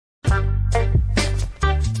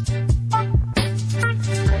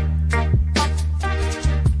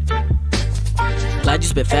glad you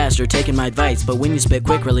spit faster, taking my advice, but when you spit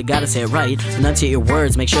quick, really gotta say it right. Enunciate your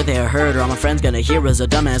words, make sure they are heard, or all my friends gonna hear as a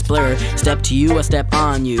dumbass blur. Step to you, I step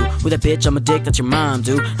on you. With a bitch, I'm a dick, that's your mom,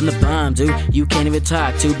 dude. I'm the bomb, dude. You can't even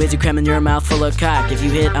talk, too busy cramming your mouth full of cock. If you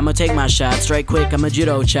hit, I'ma take my shot, strike quick, I'm a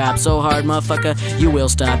judo chop. So hard, motherfucker, you will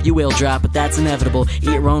stop, you will drop, but that's inevitable. Eat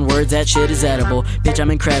your own words, that shit is edible. Bitch,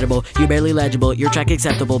 I'm incredible, you barely legible, your track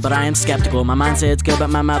acceptable, but I am skeptical. My mind says it's good, but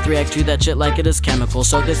my mouth reacts to that shit like it is chemical.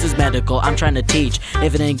 So this is medical, I'm trying to teach.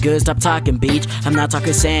 If it ain't good, stop talking, beach. I'm not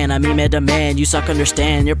talking sand, I mean mad demand. You suck,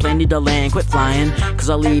 understand, your plane need to land. Quit flying, cause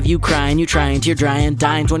I'll leave you crying. You trying, tear drying,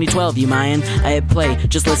 dying 2012, you mayan. I hit play,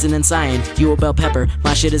 just listen and sighing. You a bell pepper,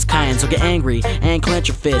 my shit is cayenne. So get angry, and clench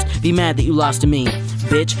your fist. Be mad that you lost to me.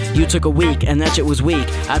 Bitch, you took a week, and that shit was weak.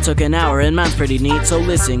 I took an hour, and mine's pretty neat. So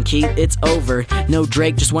listen, Keith, it's over. No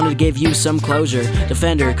Drake, just wanted to give you some closure.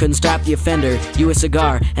 Defender, couldn't stop the offender. You a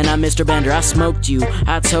cigar, and I'm Mr. Bender. I smoked you,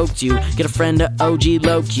 I toked you. Get a friend to OG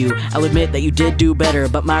low Q. I'll admit that you did do better,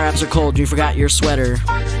 but my raps are cold, you forgot your sweater.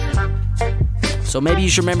 So maybe you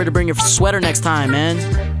should remember to bring your sweater next time, man.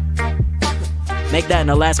 Make that an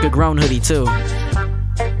Alaska grown hoodie too.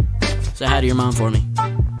 Say hi to your mom for me.